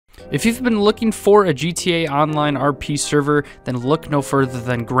If you've been looking for a GTA Online RP server, then look no further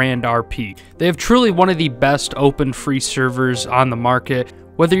than Grand RP. They have truly one of the best open free servers on the market.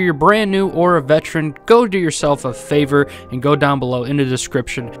 Whether you're brand new or a veteran, go do yourself a favor and go down below in the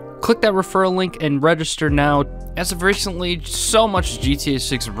description. Click that referral link and register now. As of recently, so much GTA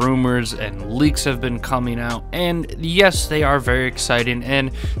 6 rumors and leaks have been coming out, and yes, they are very exciting,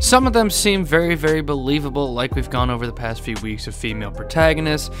 and some of them seem very, very believable, like we've gone over the past few weeks of female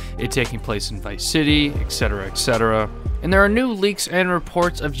protagonists, it taking place in Vice City, etc, etc. And there are new leaks and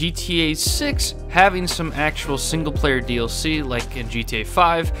reports of GTA 6 having some actual single-player DLC, like in GTA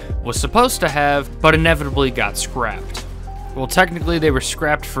 5 was supposed to have, but inevitably got scrapped. Well, technically they were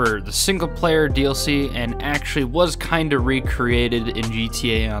scrapped for the single player DLC and actually was kind of recreated in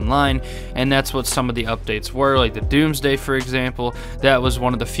GTA Online, and that's what some of the updates were, like the Doomsday, for example. That was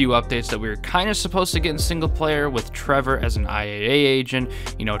one of the few updates that we were kind of supposed to get in single player with Trevor as an IAA agent,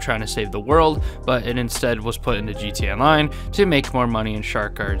 you know, trying to save the world, but it instead was put into GTA Online to make more money in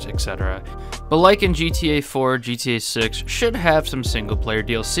shark cards, etc. But like in GTA 4, GTA 6 should have some single player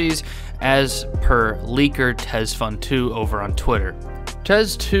DLCs, as per leaker TezFun2 over on Twitter.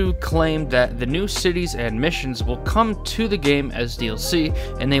 Tez2 claimed that the new cities and missions will come to the game as DLC,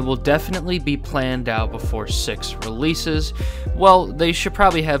 and they will definitely be planned out before 6 releases. Well, they should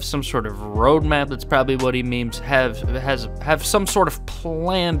probably have some sort of roadmap. That's probably what he means. Have some sort of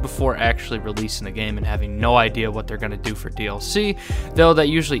plan before actually releasing the game and having no idea what they're going to do for DLC, though that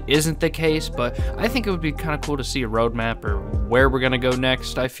usually isn't the case. But I think it would be kind of cool to see a roadmap or where we're going to go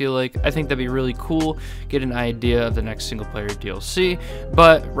next. I think that'd be really cool, get an idea of the next single player DLC.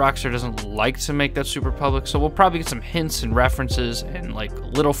 But Rockstar doesn't like to make that super public, so we'll probably get some hints and references and like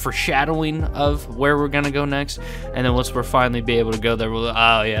little foreshadowing of where we're gonna go next, and then once we're finally be able to go there, we'll,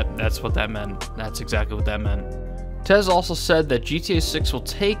 oh yeah, that's what that meant. That's exactly what that meant. Tez also said that GTA 6 will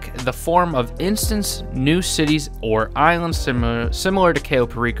take the form of instance new cities or islands similar to Cayo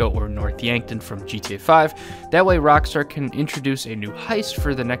Perico or North Yankton from GTA 5. That way Rockstar can introduce a new heist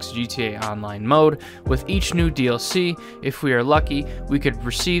for the next GTA Online mode. With each new DLC, if we are lucky, we could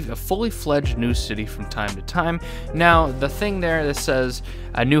receive a fully fledged new city from time to time. Now, the thing there that says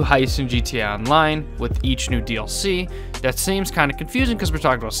a new heist in GTA Online with each new DLC, that seems kind of confusing because we're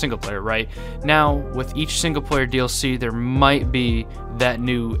talking about single player, right? Now, with each single player DLC, there might be that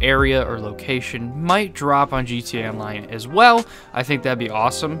new area or location might drop on GTA Online as well. I think that'd be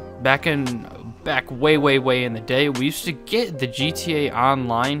awesome. Back way in the day, we used to get the GTA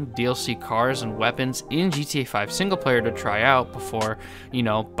Online DLC cars and weapons in GTA 5 single player to try out before, you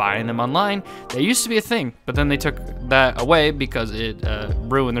know, buying them online. That used to be a thing, but then they took that away because it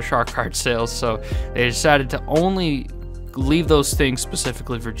ruined the shark card sales, so they decided to only leave those things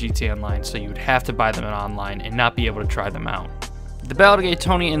specifically for GTA Online, so you would have to buy them online and not be able to try them out. The Baldigate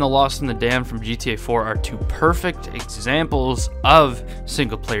Tony and the Lost in the Dam from GTA 4 are two perfect examples of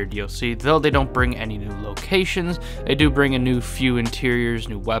single-player DLC, though they don't bring any new locations. They do bring a new few interiors,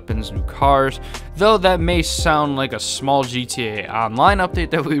 new weapons, new cars, though that may sound like a small GTA Online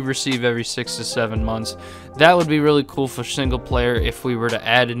update that we receive every 6 to 7 months. That would be really cool for single player if we were to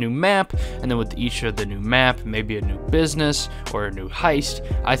add a new map, and then with each of the new map, maybe a new business or a new heist.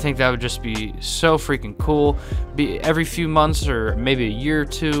 I think that would just be so freaking cool. Every few months or maybe a year or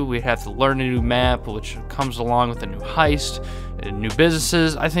two, we'd have to learn a new map, which comes along with a new heist and new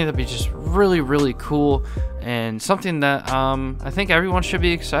businesses. I think that'd be just really, really cool and something that I think everyone should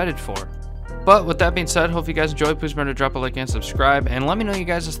be excited for. But with that being said, hope you guys enjoyed. Please remember to drop a like and subscribe, and let me know you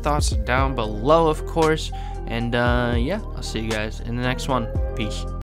guys' thoughts down below, of course. And yeah, I'll see you guys in the next one. Peace.